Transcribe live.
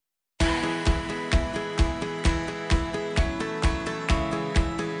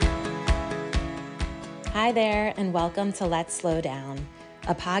Hi there, and welcome to Let's Slow Down,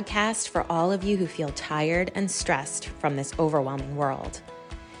 a podcast for all of you who feel tired and stressed from this overwhelming world.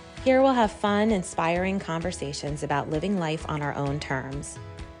 Here we'll have fun, inspiring conversations about living life on our own terms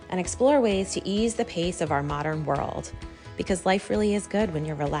and explore ways to ease the pace of our modern world, because life really is good when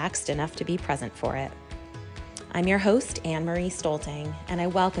you're relaxed enough to be present for it. I'm your host, Anne-Marie Stolting, and I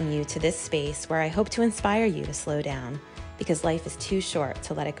welcome you to this space where I hope to inspire you to slow down, because life is too short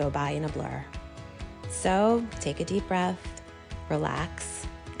to let it go by in a blur. So take a deep breath, relax,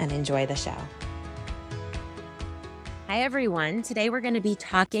 and enjoy the show. Hi, everyone. Today we're going to be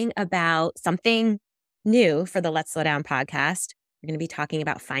talking about something new for the Let's Slow Down podcast. We're going to be talking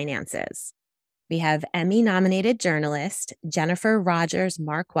about finances. We have Emmy-nominated journalist Jennifer Rogers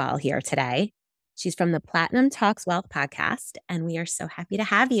Markwell here today. She's from the Platinum Talks Wealth podcast, and we are so happy to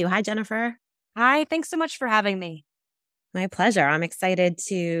have you. Hi, Jennifer. Hi, thanks so much for having me. My pleasure. I'm excited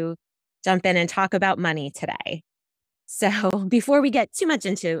to jump in and talk about money today. So before we get too much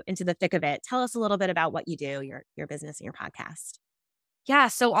into the thick of it, tell us a little bit about what you do, your business and your podcast. Yeah,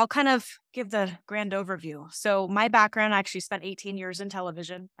 so I'll kind of give the grand overview. So my background, I actually spent 18 years in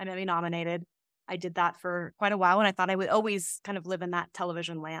television. I'm Emmy nominated. I did that for quite a while, and I thought I would always kind of live in that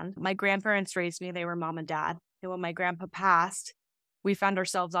television land. My grandparents raised me. They were mom and dad. And when my grandpa passed, we found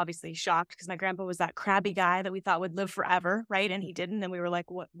ourselves obviously shocked because my grandpa was that crabby guy that we thought would live forever, right? And he didn't. And we were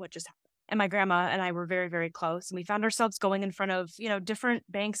like, what just happened? And my grandma and I were very, very close. And we found ourselves going in front of, different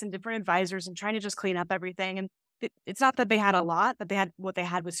banks and different advisors and trying to just clean up everything. And it's not that they had a lot, but what they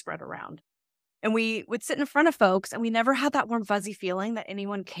had was spread around. And we would sit in front of folks and we never had that warm, fuzzy feeling that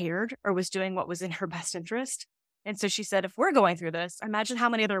anyone cared or was doing what was in her best interest. And so she said, if we're going through this, imagine how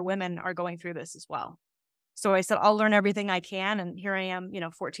many other women are going through this as well. So I said, I'll learn everything I can. And here I am,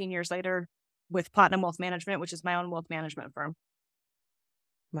 14 years later with Platinum Wealth Management, which is my own wealth management firm.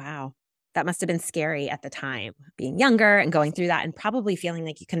 Wow. That must have been scary at the time, being younger and going through that and probably feeling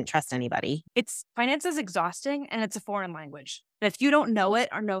like you couldn't trust anybody. Finance is exhausting and it's a foreign language. If you don't know it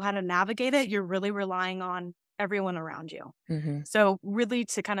or know how to navigate it, you're really relying on everyone around you. Mm-hmm. So really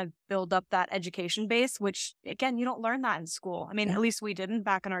to kind of build up that education base, which again, you don't learn that in school. I mean, At least we didn't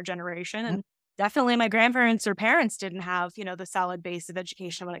back in our generation. And definitely my grandparents or parents didn't have, the solid base of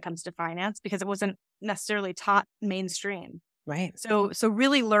education when it comes to finance because it wasn't necessarily taught mainstream. Right. So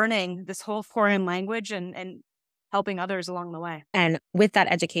really learning this whole foreign language and helping others along the way. And with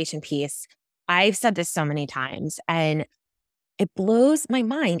that education piece, I've said this so many times, and it blows my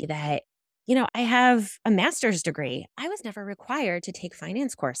mind that, I have a master's degree. I was never required to take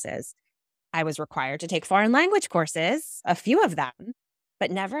finance courses. I was required to take foreign language courses, a few of them,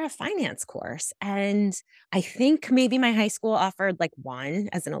 but never a finance course. And I think maybe my high school offered like one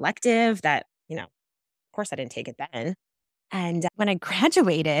as an elective that, of course I didn't take it then. And when I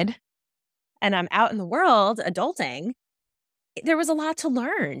graduated and I'm out in the world adulting, there was a lot to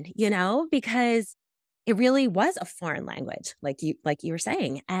learn, because it really was a foreign language, like you were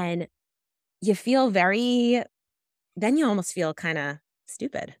saying. And you feel then you almost feel kind of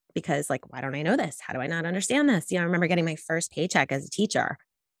stupid because like, why don't I know this? How do I not understand this? I remember getting my first paycheck as a teacher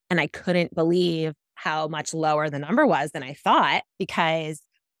and I couldn't believe how much lower the number was than I thought because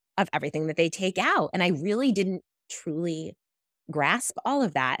of everything that they take out. And I really didn't truly grasp all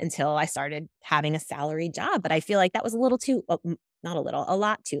of that until I started having a salaried job. But I feel like that was a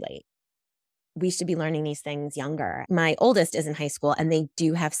lot too late. We should be learning these things younger. My oldest is in high school and they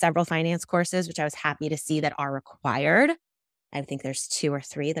do have several finance courses, which I was happy to see that are required. I think there's 2 or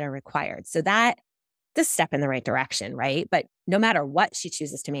 3 that are required. So that's a step in the right direction, right? But no matter what she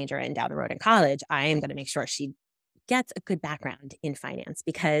chooses to major in down the road in college, I am going to make sure she gets a good background in finance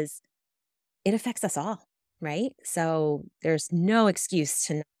because it affects us all. Right? So there's no excuse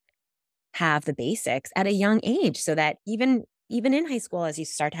to not have the basics at a young age so that even in high school, as you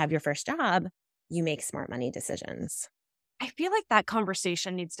start to have your first job, you make smart money decisions. I feel like that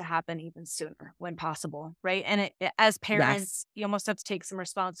conversation needs to happen even sooner when possible, right? And as parents, You almost have to take some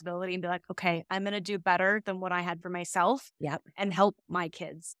responsibility and be like, okay, I'm going to do better than what I had for myself and help my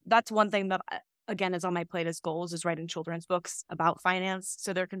kids. That's one thing that again, is on my plate as goals is writing children's books about finance.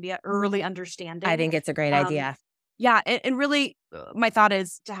 So there can be an early understanding. I think it's a great idea. Yeah. And really my thought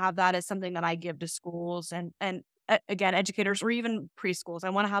is to have that as something that I give to schools and again, educators or even preschools.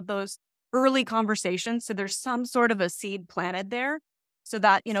 I want to have those early conversations. So there's some sort of a seed planted there so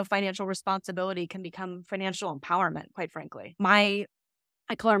that, financial responsibility can become financial empowerment, quite frankly. I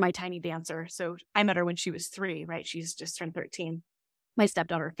call her my tiny dancer. So I met her when she was 3, right? She's just turned 13. My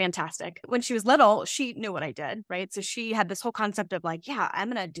stepdaughter, fantastic. When she was little, she knew what I did, right? So she had this whole concept of like, yeah, I'm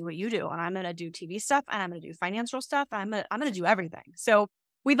going to do what you do. And I'm going to do TV stuff and I'm going to do financial stuff. And I'm going to do everything. So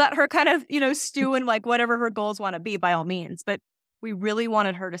we let her kind of, stew in like whatever her goals want to be by all means. But we really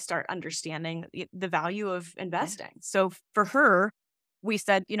wanted her to start understanding the value of investing. So for her, we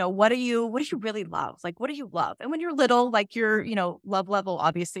said, what do you really love? Like, what do you love? And when you're little, like your, love level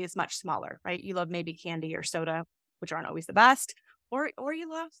obviously is much smaller, right? You love maybe candy or soda, which aren't always the best, or you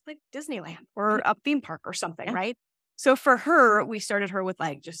love like Disneyland or a theme park or something, Yeah. right? So for her, we started her with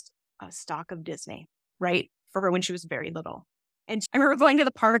like just a stock of Disney, right? For her when she was very little. And I remember going to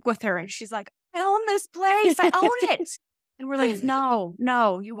the park with her and she's like, I own this place. I own it. And we're like,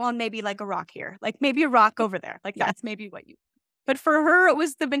 no, you want maybe like a rock here, like maybe a rock over there. Like Yeah. that's maybe what you, but for her, it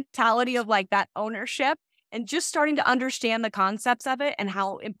was the mentality of like that ownership and just starting to understand the concepts of it and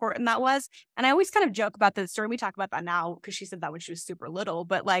how important that was. And I always kind of joke about this story. We talk about that now because she said that when she was super little,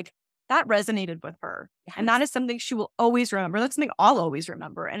 but like that resonated with her. And that Yes. is something she will always remember. That's something I'll always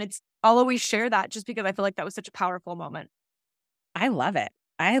remember. And I'll always share that just because I feel like that was such a powerful moment. I love it.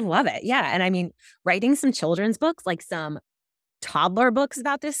 I love it. Yeah. And I mean, writing some children's books, like some toddler books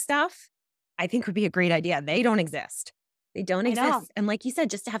about this stuff, I think would be a great idea. They don't exist. They don't I know. exist. And like you said,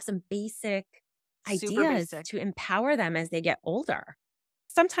 just to have some basic Super ideas basic. to empower them as they get older.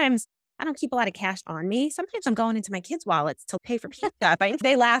 Sometimes I don't keep a lot of cash on me. Sometimes I'm going into my kids' wallets to pay for pizza.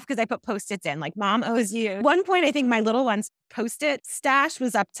 They laugh because I put Post-its in, like mom owes you. One point, I think my little one's Post-it stash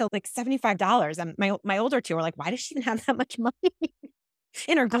was up to like $75. And my older two were like, why does she even have that much money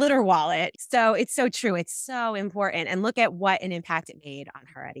in her glitter wallet? So it's so true. It's so important. And look at what an impact it made on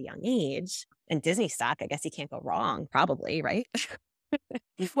her at a young age. And Disney stock, I guess you can't go wrong, probably, right?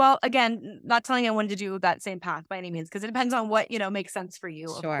 Well, again, not telling anyone to do that same path by any means, because it depends on what, makes sense for you,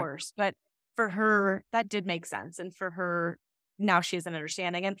 of Sure. course. But for her, that did make sense. And for her, now she has an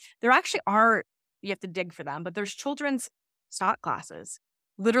understanding. And there actually are, you have to dig for them, but there's children's stock classes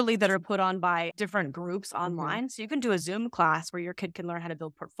literally that are put on by different groups online. So you can do a Zoom class where your kid can learn how to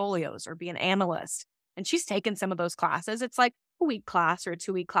build portfolios or be an analyst. And she's taken some of those classes. It's like a week class or a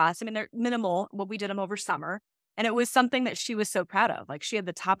 2-week class. I mean, they're minimal. Well, we did them over summer. And it was something that she was so proud of. Like she had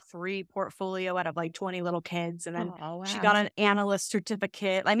the top 3 portfolio out of like 20 little kids. And then Oh, she wow. got an analyst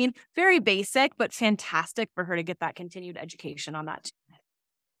certificate. I mean, very basic, but fantastic for her to get that continued education on that.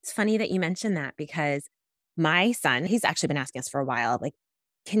 It's funny that you mentioned that because my son, he's actually been asking us for a while, like,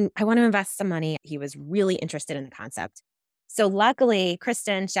 I want to invest some money. He was really interested in the concept. So luckily,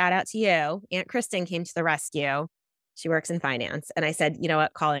 Kristen, shout out to you. Aunt Kristen came to the rescue. She works in finance. And I said, you know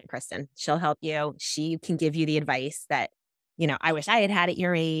what? Call Aunt Kristen. She'll help you. She can give you the advice that, I wish I had had at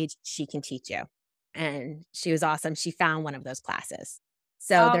your age. She can teach you. And she was awesome. She found one of those classes.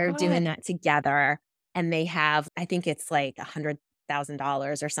 So Oh, they're doing good. that together. And they have, I think it's like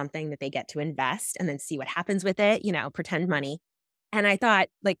 $100,000 or something that they get to invest and then see what happens with it, pretend money. And I thought,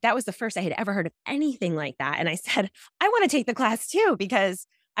 like, that was the first I had ever heard of anything like that. And I said, I want to take the class too, because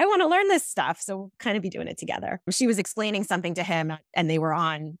I want to learn this stuff. So we'll kind of be doing it together. She was explaining something to him and they were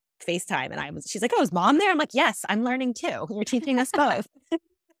on FaceTime. And she's like, oh, is mom there? I'm like, yes, I'm learning too. You're teaching us both.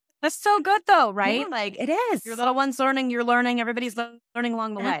 That's so good though, right? Yeah, Like it is. your little one's learning, you're learning, everybody's learning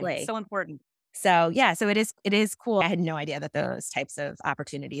along the way. Exactly. It's so important. So yeah, so it is cool. I had no idea that those types of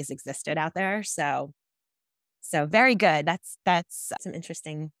opportunities existed out there. So very good. That's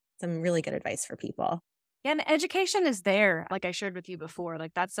some really good advice for people. Yeah, and education is there. Like I shared with you before,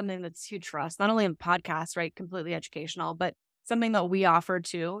 like that's something that's huge for us, not only in podcasts, right? Completely educational, but something that we offer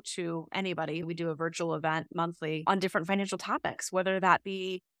to anybody. We do a virtual event monthly on different financial topics, whether that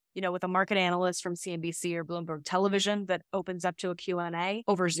be, with a market analyst from CNBC or Bloomberg Television that opens up to a Q&A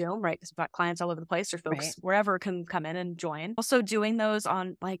over Zoom, right? Because we've got clients all over the place or folks Right. wherever can come in and join. Also doing those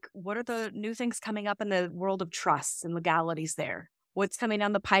on like, what are the new things coming up in the world of trusts and legalities there? What's coming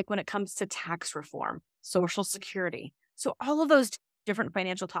down the pike when it comes to tax reform, Social Security. So all of those different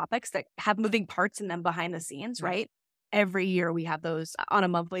financial topics that have moving parts in them behind the scenes, right? Every year we have those on a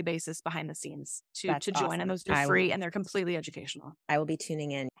monthly basis behind the scenes to join. Awesome. And those are free and they're completely educational. I will be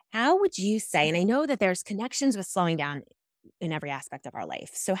tuning in. How would you say, and I know that there's connections with slowing down in every aspect of our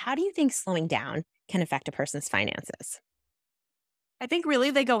life. So how do you think slowing down can affect a person's finances? I think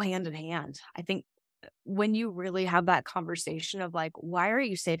really they go hand in hand. I think when you really have that conversation of like, why are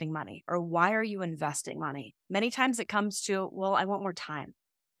you saving money or why are you investing money? Many times it comes to, well, I want more time.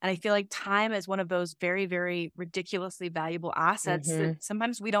 And I feel like time is one of those very, very ridiculously valuable assets that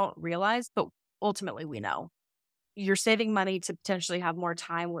sometimes we don't realize, but ultimately we know. You're saving money to potentially have more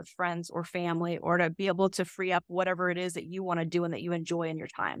time with friends or family or to be able to free up whatever it is that you want to do and that you enjoy in your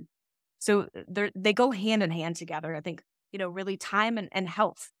time. So they go hand in hand together. I think, really time and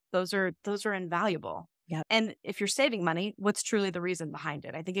health, those are invaluable. Yep. And if you're saving money, what's truly the reason behind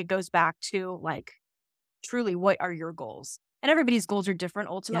it? I think it goes back to like, truly, what are your goals? And everybody's goals are different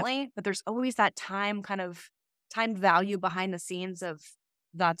Yep. ultimately, but there's always that time value behind the scenes of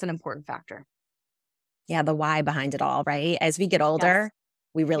that's an important factor. Yeah, the why behind it all, right? As we get Yes. older,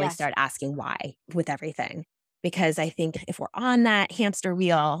 we really Yes. start asking why with everything. Because I think if we're on that hamster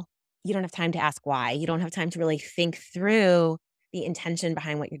wheel, you don't have time to ask why. You don't have time to really think through the intention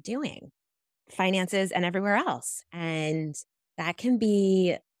behind what you're doing, finances and everywhere else. And that can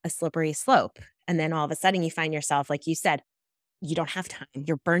be a slippery slope. And then all of a sudden you find yourself, like you said, you don't have time.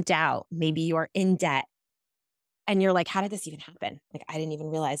 You're burnt out. Maybe you're in debt. And you're like, how did this even happen? Like, I didn't even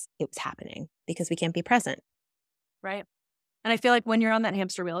realize it was happening because we can't be present. Right. And I feel like when you're on that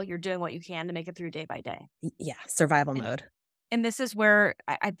hamster wheel, you're doing what you can to make it through day by day. Yeah, survival And mode. and this is where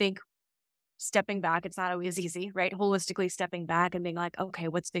I think stepping back, it's not always easy, right? Holistically stepping back and being like, okay,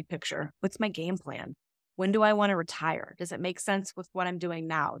 what's big picture? What's my game plan? When do I want to retire? Does it make sense with what I'm doing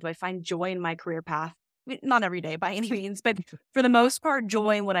now? Do I find joy in my career path? I mean, not every day by any means, but for the most part,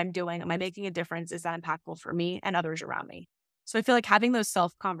 joy in what I'm doing. Am I making a difference? Is that impactful for me and others around me? So I feel like having those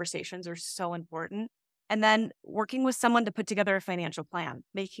self conversations are so important. And then working with someone to put together a financial plan,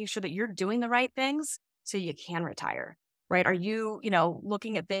 making sure that you're doing the right things so you can retire, right? Are you,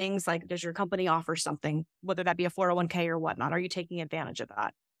 looking at things like, does your company offer something, whether that be a 401k or whatnot? Are you taking advantage of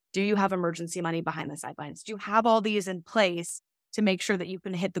that? Do you have emergency money behind the sidelines? Do you have all these in place to make sure that you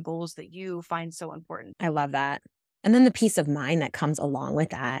can hit the goals that you find so important? I love that. And then the peace of mind that comes along with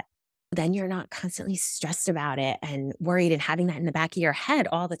that. Then you're not constantly stressed about it and worried and having that in the back of your head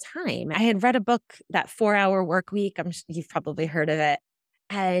all the time. I had read a book, that 4 Hour Work Week. You've probably heard of it.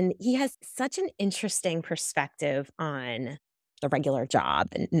 And he has such an interesting perspective on the regular job.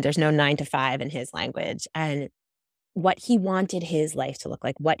 And there's no 9 to 5 in his language. And what he wanted his life to look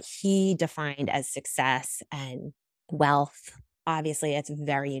like, what he defined as success and wealth. Obviously, it's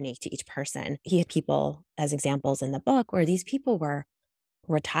very unique to each person. He had people as examples in the book where these people were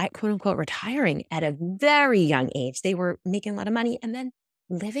quote unquote, retiring at a very young age. They were making a lot of money and then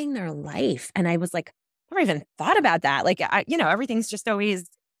living their life. And I was like, I never even thought about that. Like, everything's just always,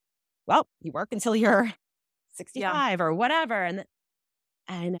 well, you work until you're Yeah, 65 or whatever.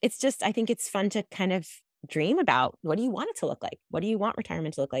 And it's just, I think it's fun to kind of dream about, what do you want it to look like? What do you want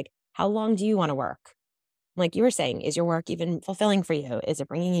retirement to look like? How long do you want to work? Like you were saying, is your work even fulfilling for you? Is it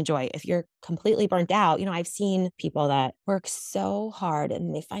bringing you joy? If you're completely burnt out, I've seen people that work so hard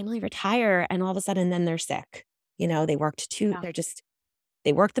and they finally retire and all of a sudden then they're sick. They yeah. they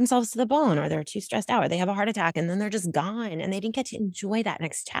worked themselves to the bone, or they're too stressed out, or they have a heart attack and then they're just gone and they didn't get to enjoy that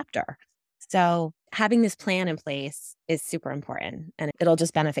next chapter. So having this plan in place is super important and it'll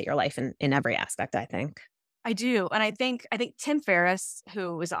just benefit your life in every aspect, I think. I do. And I think Tim Ferriss,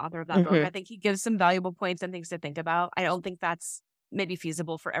 who is the author of that book, Hmm. I think he gives some valuable points and things to think about. I don't think that's maybe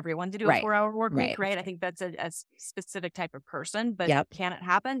feasible for everyone to do a Right. 4-hour work week, Right. right? I think that's a specific type of person, but Yep. can it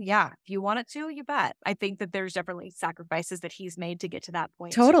happen? Yeah. If you want it to, you bet. I think that there's definitely sacrifices that he's made to get to that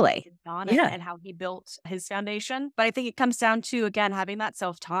point too, Totally. Don, and, Yeah. and how he built his foundation. But I think it comes down to, again, having that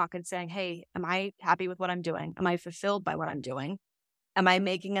self talk and saying, hey, am I happy with what I'm doing? Am I fulfilled by what I'm doing? Am I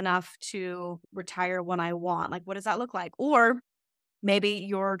making enough to retire when I want? Like, what does that look like? Or maybe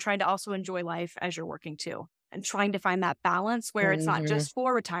you're trying to also enjoy life as you're working too and trying to find that balance where it's not Mhm. just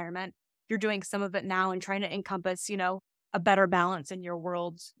for retirement. You're doing some of it now and trying to encompass, a better balance in your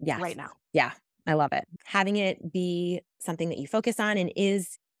world Yes. right now. Yeah, I love it. Having it be something that you focus on and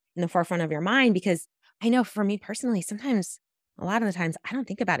is in the forefront of your mind, because I know for me personally, sometimes, a lot of the times, I don't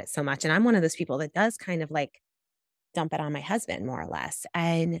think about it so much. And I'm one of those people that does kind of like dump it on my husband more or less.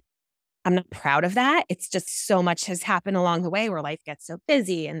 And I'm not proud of that. It's just so much has happened along the way where life gets so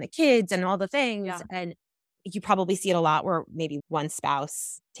busy and the kids and all the things. Yeah, And you probably see it a lot where maybe one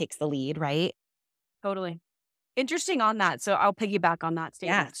spouse takes the lead, right? totally. Interesting on that. So I'll piggyback on that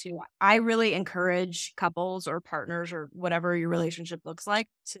Yeah. statement too. I really encourage couples or partners or whatever your relationship looks like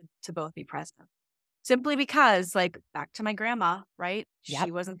to both be present. Simply because, like, back to my grandma, right? She Yep.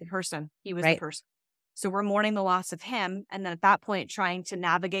 wasn't the person, he was the Right. person. So we're mourning the loss of him. And then at that point, trying to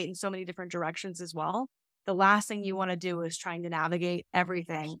navigate in so many different directions as well. The last thing you want to do is trying to navigate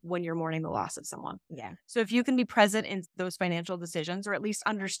everything when you're mourning the loss of someone. Yeah. So if you can be present in those financial decisions, or at least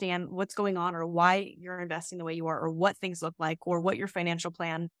understand what's going on, or why you're investing the way you are, or what things look like, or what your financial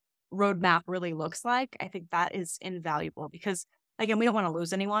plan roadmap really looks like, I think that is invaluable because, again, we don't want to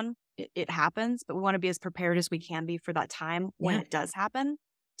lose anyone. It happens, but we want to be as prepared as we can be for that time when Yeah. it does happen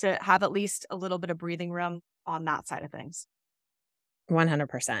to have at least a little bit of breathing room on that side of things.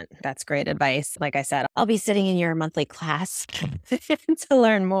 100%. That's great advice. Like I said, I'll be sitting in your monthly class to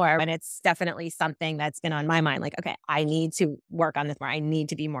learn more. And it's definitely something that's been on my mind. Like, okay, I need to work on this more. I need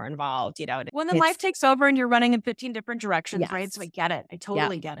to be more involved. When then life It's, takes over and you're running in 15 different directions, right? So I yes. get it. I Yep.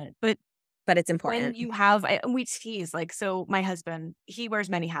 totally get it. But But it's when important. you have, and we tease, like, so my husband, he wears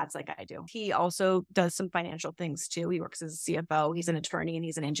many hats like I do. He also does some financial things too. He works as a CFO, he's an attorney, and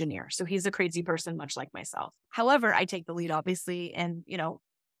he's an engineer. So he's a crazy person, much like myself. However, I take the lead, obviously, and,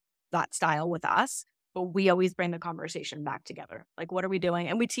 that style with us. But we always bring the conversation back together. Like, what are we doing?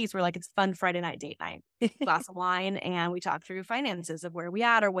 And we tease, we're like, it's fun Friday night date night, glass of wine, and we talk through finances of where we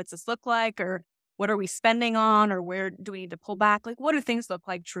at, or what's this look like, or what are we spending on, or where do we need to pull back? Like, what do things look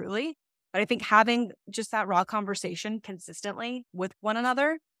like truly? But I think having just that raw conversation consistently with one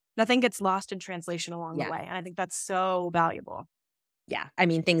another, nothing gets lost in translation along the Yeah. way. And I think that's so valuable. Yeah. I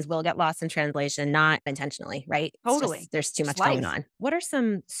mean, things will get lost in translation, not intentionally, right? It's Totally. just, there's too Just much going life. on. What are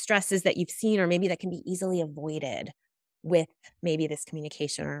some stresses that you've seen, or maybe that can be easily avoided with maybe this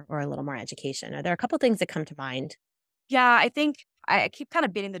communication, or a little more education? Are there a couple things that come to mind? Yeah, I think I keep kind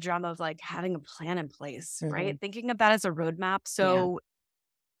of beating the drum of like having a plan in place, Hmm. right? Thinking of that as a roadmap. Yeah. So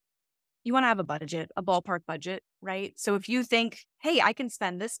you want to have a budget, a ballpark budget, right? So if you think, hey, I can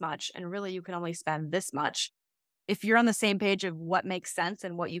spend this much, and really you can only spend this much, if you're on the same page of what makes sense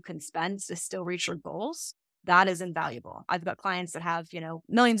and what you can spend to still reach your goals, that is invaluable. I've got clients that have,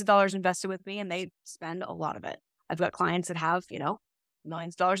 millions of dollars invested with me and they spend a lot of it. I've got clients that have,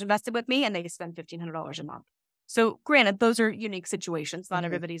 millions of dollars invested with me and they spend $1,500 a month. So granted, those are unique situations. Not Hmm.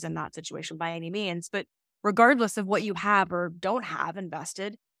 everybody's in that situation by any means, but regardless of what you have or don't have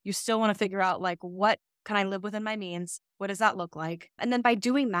invested, you still want to figure out like, what can I live within my means? What does that look like? And then by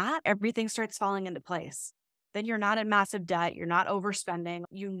doing that, everything starts falling into place. Then you're not in massive debt. You're not overspending.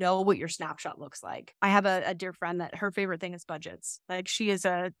 You know what your snapshot looks like. I have a dear friend that her favorite thing is budgets. Like, she is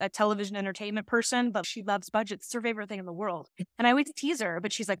a television entertainment person, but she loves budgets. It's her favorite thing in the world. And I always tease her,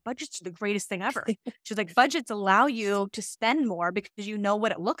 but she's like, budgets are the greatest thing ever. She's like, budgets allow you to spend more because you know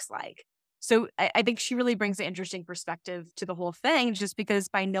what it looks like. So I think she really brings an interesting perspective to the whole thing, just because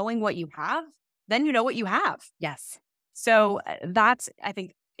by knowing what you have, then you know what you have. Yes. So that's, I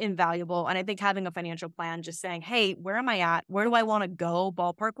think, invaluable. And I think having a financial plan, just saying, hey, where am I at? Where do I want to go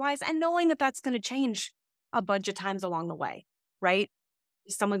ballpark wise? And knowing that that's going to change a bunch of times along the way, right?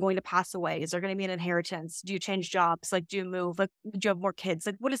 Is someone going to pass away? Is there going to be an inheritance? Do you change jobs? Like, do you move? Like, do you have more kids?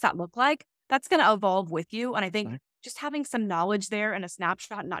 Like, what does that look like? That's going to evolve with you. And I think Right. just having some knowledge there and a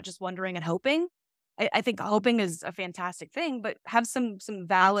snapshot, not just wondering and hoping. I think hoping is a fantastic thing, but have some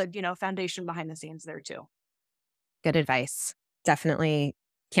valid, foundation behind the scenes there too. Good advice. Definitely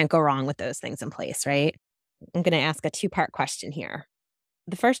can't go wrong with those things in place, right? I'm going to ask a two-part question here.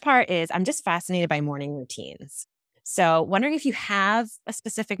 The first part is, I'm just fascinated by morning routines. So, wondering if you have a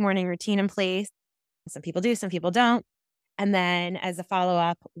specific morning routine in place. Some people do, some people don't. And then, as a follow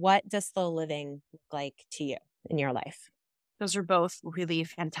up, what does slow living look like to you in your life? Those are both really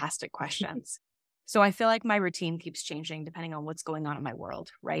fantastic questions. So I feel like my routine keeps changing depending on what's going on in my world,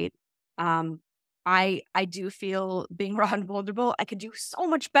 right? Um, I do feel being raw and vulnerable, I could do so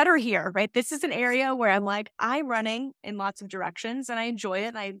much better here, right? This is an area where I'm like, I'm running in lots of directions and I enjoy it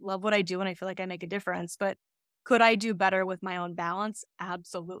and I love what I do and I feel like I make a difference. But could I do better with my own balance?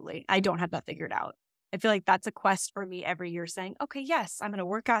 Absolutely. I don't have that figured out. I feel like that's a quest for me every year, saying, okay, yes, I'm going to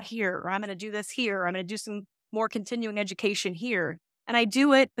work out here, or I'm going to do this here, or I'm going to do some more continuing education here. And I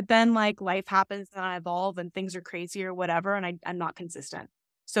do it, but then like life happens and I evolve and things are crazy or whatever. And I'm not consistent.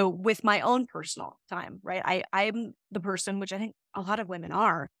 So with my own personal time, right? I'm the person, which I think a lot of women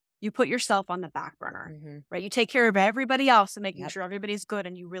are, you put yourself on the back burner, Hmm. right? You take care of everybody else and making Yep. sure everybody's good.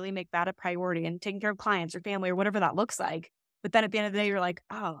 And you really make that a priority and taking care of clients or family or whatever that looks like. But then at the end of the day, you're like,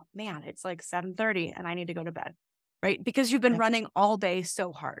 oh man, it's like 7:30 and I need to go to bed, right? Because you've been Yep. running all day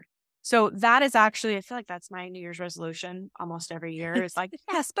so hard. So that is actually, I feel like that's my New Year's resolution almost every year. It's like,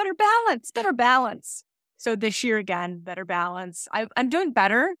 yes, better balance, better balance. So this year again, better balance. I'm doing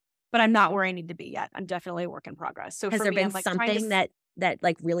better, but I'm not where I need to be yet. I'm definitely a work in progress. So Has for there me, been I'm like trying to, something that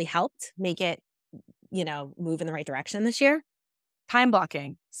like really helped make it, move in the right direction this year? time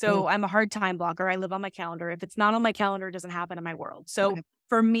blocking. Mm. So I'm a hard time blocker. I live on my calendar. If it's not on my calendar, it doesn't happen in my world. So Okay.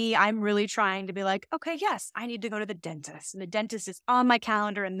 for me, I'm really trying to be like, okay, yes, I need to go to the dentist. And the dentist is on my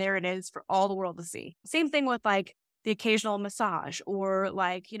calendar and there it is for all the world to see. Same thing with like the occasional massage or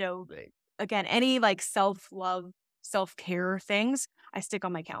like, again, any like self-love, self-care things, I stick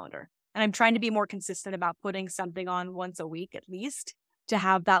on my calendar. And I'm trying to be more consistent about putting something on once a week at least to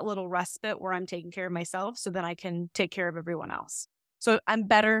have that little respite where I'm taking care of myself so that I can take care of everyone else. So I'm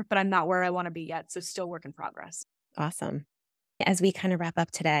better, but I'm not where I want to be yet. So still work in progress. Awesome. As we kind of wrap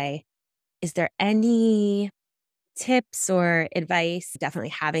up today, is there any tips or advice? Definitely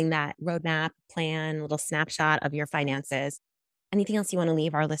having that roadmap, plan, little snapshot of your finances. Anything else you want to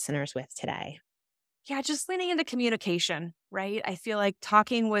leave our listeners with today? Yeah, just leaning into communication, right? I feel like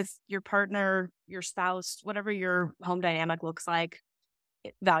talking with your partner, your spouse, whatever your home dynamic looks like,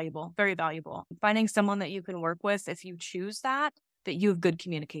 valuable, very valuable. Finding someone that you can work with if you choose that, that you have good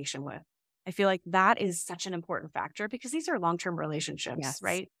communication with. I feel like that is such an important factor because these are long-term relationships, Yes.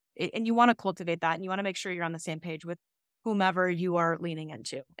 right? And you want to cultivate that and you want to make sure you're on the same page with whomever you are leaning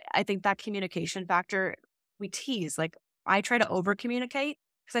into. I think that communication factor we tease, like I try to over communicate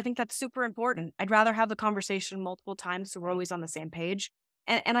because I think that's super important. I'd rather have the conversation multiple times so we're always on the same page.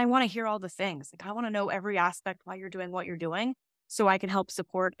 And I want to hear all the things. Like I want to know every aspect why you're doing what you're doing so I can help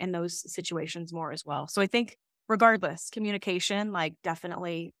support in those situations more as well. So I think regardless, communication, like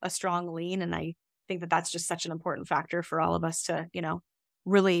definitely a strong lean. And I think that that's just such an important factor for all of us to,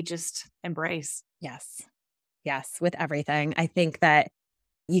 really just embrace. Yes. Yes. With everything. I think that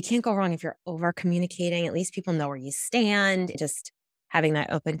you can't go wrong if you're over communicating. At least people know where you stand. Just having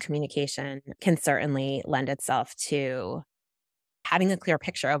that open communication can certainly lend itself to having a clear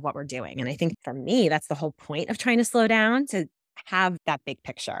picture of what we're doing. And I think for me, that's the whole point of trying to slow down, to have that big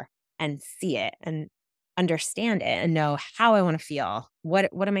picture and see it and understand it and know how I want to feel.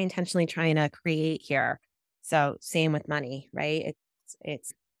 What am I intentionally trying to create here? So same with money, right? It's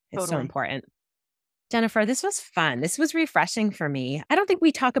it's so Totally. important. Jennifer, this was fun. This was refreshing for me. I don't think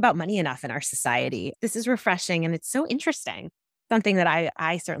we talk about money enough in our society. This is refreshing and it's so interesting. Something that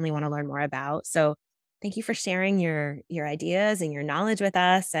I certainly want to learn more about. So thank you for sharing your ideas and your knowledge with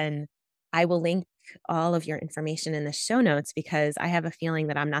us. And I will link all of your information in the show notes because I have a feeling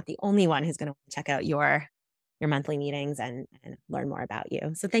that I'm not the only one who's going to check out your monthly meetings and learn more about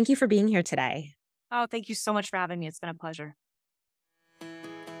you. So thank you for being here today. Oh, thank you so much for having me. It's been a pleasure.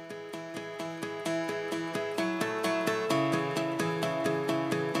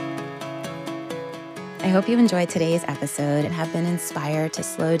 I hope you enjoyed today's episode and have been inspired to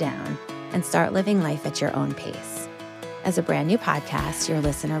slow down and start living life at your own pace. As a brand new podcast, your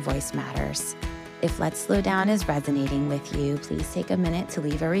listener voice matters. If Let's Slow Down is resonating with you, please take a minute to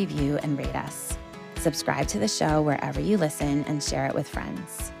leave a review and rate us. Subscribe to the show wherever you listen and share it with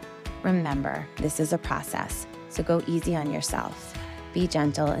friends. Remember, this is a process, so go easy on yourself. Be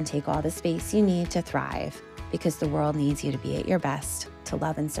gentle and take all the space you need to thrive because the world needs you to be at your best, to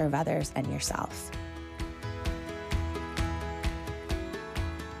love and serve others and yourself.